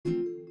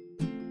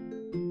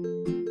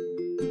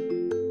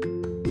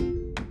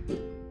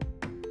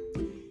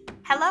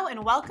Hello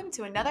and welcome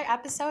to another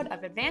episode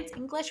of Advanced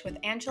English with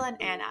Angela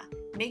and Anna.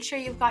 Make sure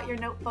you've got your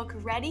notebook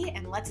ready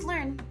and let's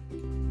learn.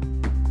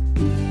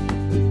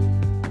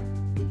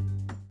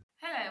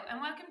 Hello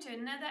and welcome to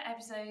another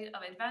episode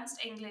of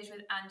Advanced English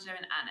with Angela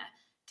and Anna.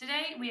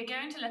 Today we are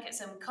going to look at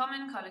some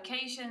common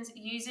collocations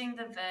using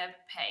the verb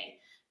pay.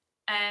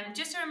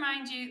 Just to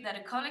remind you that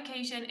a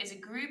collocation is a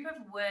group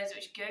of words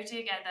which go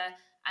together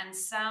and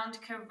sound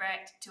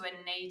correct to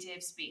a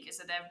native speaker.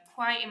 So they're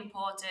quite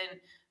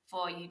important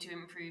for you to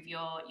improve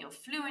your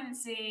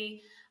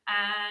fluency.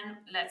 And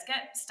let's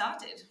get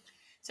started.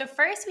 So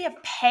first we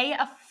have pay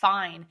a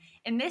fine,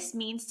 and this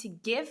means to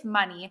give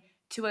money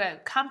to a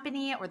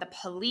company or the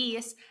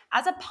police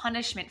as a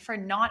punishment for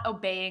not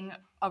obeying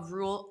a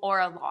rule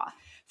or a law.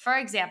 For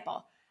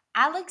example,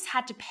 Alex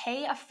had to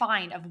pay a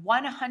fine of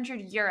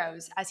 100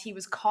 euros as he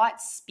was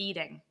caught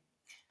speeding.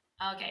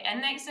 Okay,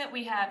 and next up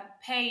we have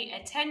pay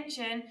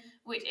attention,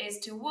 which is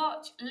to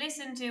watch,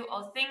 listen to,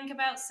 or think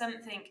about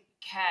something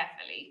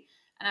carefully.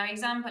 And our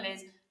example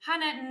is,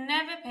 Hannah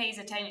never pays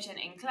attention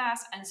in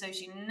class, and so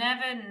she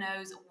never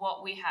knows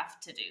what we have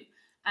to do.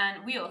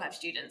 And we all have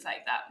students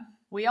like that.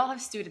 We all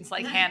have students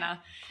like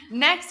Hannah.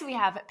 Next, we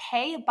have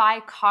pay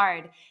by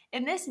card.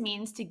 And this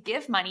means to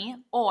give money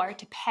or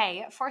to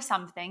pay for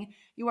something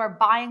you are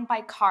buying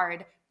by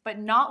card, but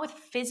not with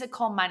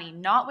physical money,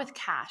 not with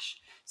cash.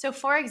 So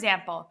for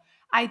example,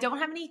 I don't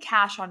have any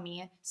cash on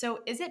me,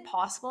 so is it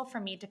possible for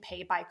me to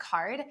pay by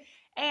card?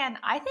 And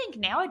I think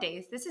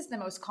nowadays this is the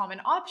most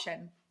common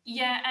option.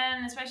 Yeah,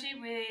 and especially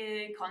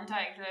with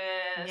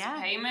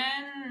contactless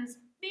payments,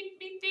 beep,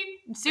 beep,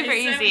 beep. Super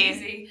it's so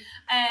easy. easy.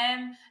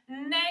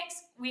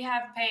 Next, we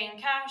have pay in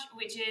cash,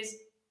 which is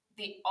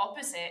the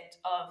opposite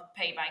of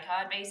pay by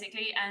card,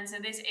 basically. And so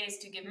this is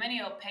to give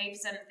money or pay for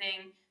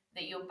something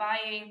that you're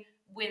buying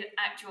with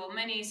actual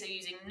money, so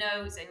using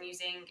notes and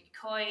using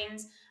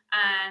coins.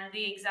 And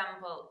the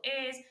example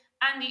is,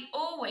 Andy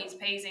always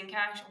pays in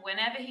cash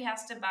whenever he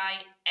has to buy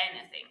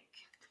anything.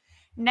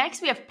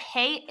 Next, we have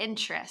pay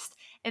interest,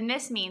 and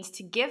this means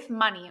to give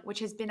money which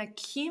has been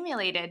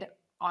accumulated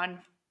on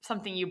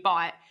something you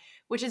bought,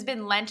 which has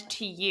been lent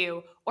to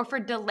you, or for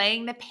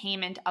delaying the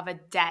payment of a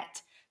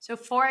debt. So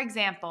for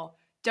example,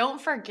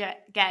 don't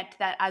forget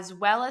that as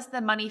well as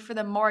the money for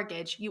the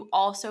mortgage, you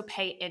also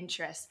pay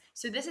interest.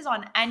 So this is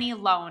on any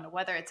loan,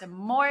 whether it's a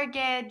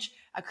mortgage,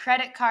 a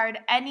credit card,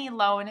 any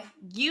loan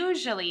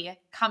usually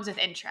comes with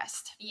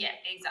interest. Yeah,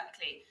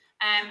 exactly.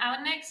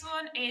 Our next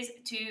one is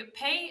to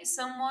pay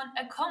someone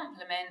a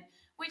compliment,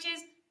 which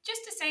is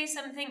just to say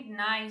something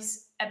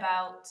nice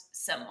about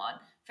someone.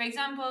 For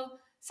example,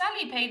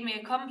 Sally paid me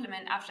a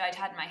compliment after I'd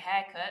had my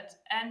hair cut,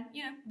 and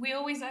we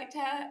always like to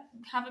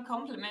have a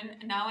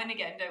compliment now and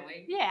again, don't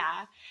we?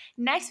 Yeah.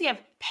 Next, we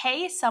have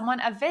pay someone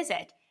a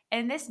visit,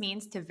 and this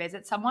means to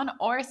visit someone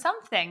or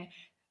something.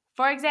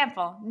 For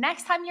example,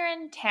 next time you're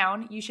in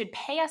town, you should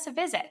pay us a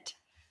visit.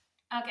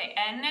 Okay,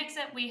 and next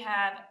up we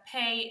have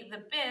pay the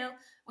bill,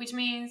 which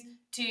means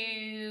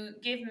to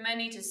give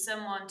money to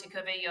someone to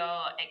cover your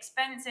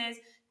expenses.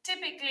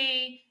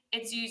 Typically,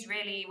 it's used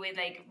really with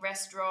like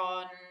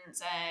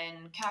restaurants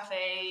and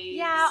cafes.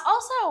 Yeah,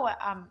 also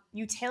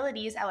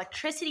utilities,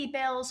 electricity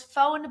bills,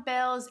 phone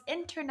bills,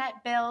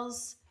 internet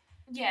bills.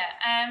 Yeah,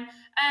 and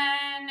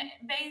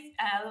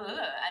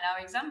our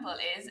example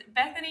is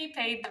Bethany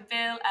paid the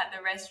bill at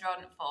the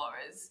restaurant for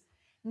us.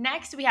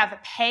 Next, we have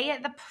pay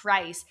the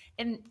price.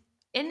 In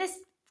this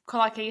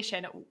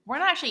collocation, we're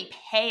not actually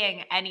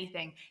paying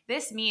anything.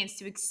 This means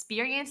to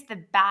experience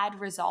the bad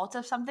result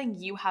of something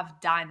you have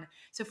done.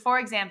 So for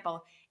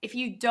example, if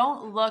you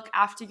don't look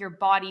after your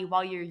body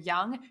while you're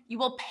young, you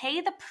will pay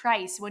the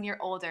price when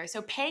you're older.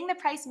 So paying the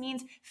price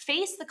means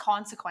face the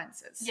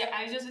consequences. Yeah,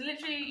 I just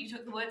literally, you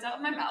took the words out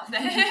of my mouth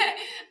there.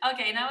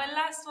 Okay, now our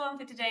last one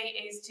for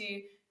today is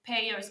to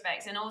pay your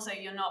respects. And also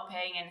you're not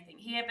paying anything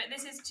here, but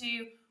this is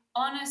to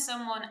honor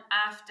someone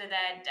after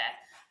their death.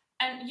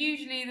 And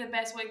usually the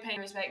best way of paying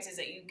respects is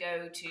that you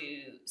go to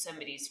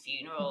somebody's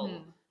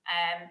funeral.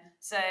 And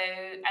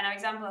our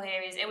example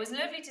here is, it was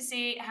lovely to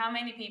see how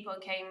many people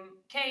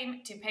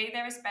came to pay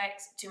their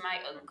respects to my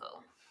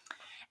uncle.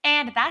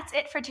 And that's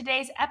it for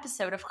today's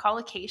episode of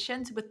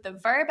Collocations with the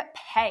verb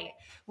pay.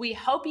 We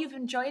hope you've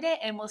enjoyed it,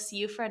 and we'll see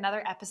you for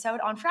another episode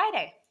on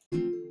Friday.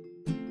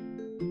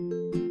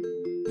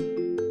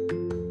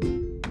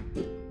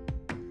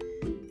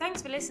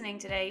 Thanks for listening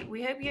today.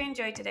 We hope you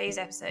enjoyed today's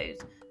episode.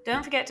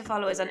 Don't forget to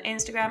follow us on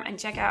Instagram and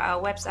check out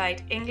our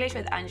website, English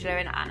with Angela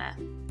and Anna.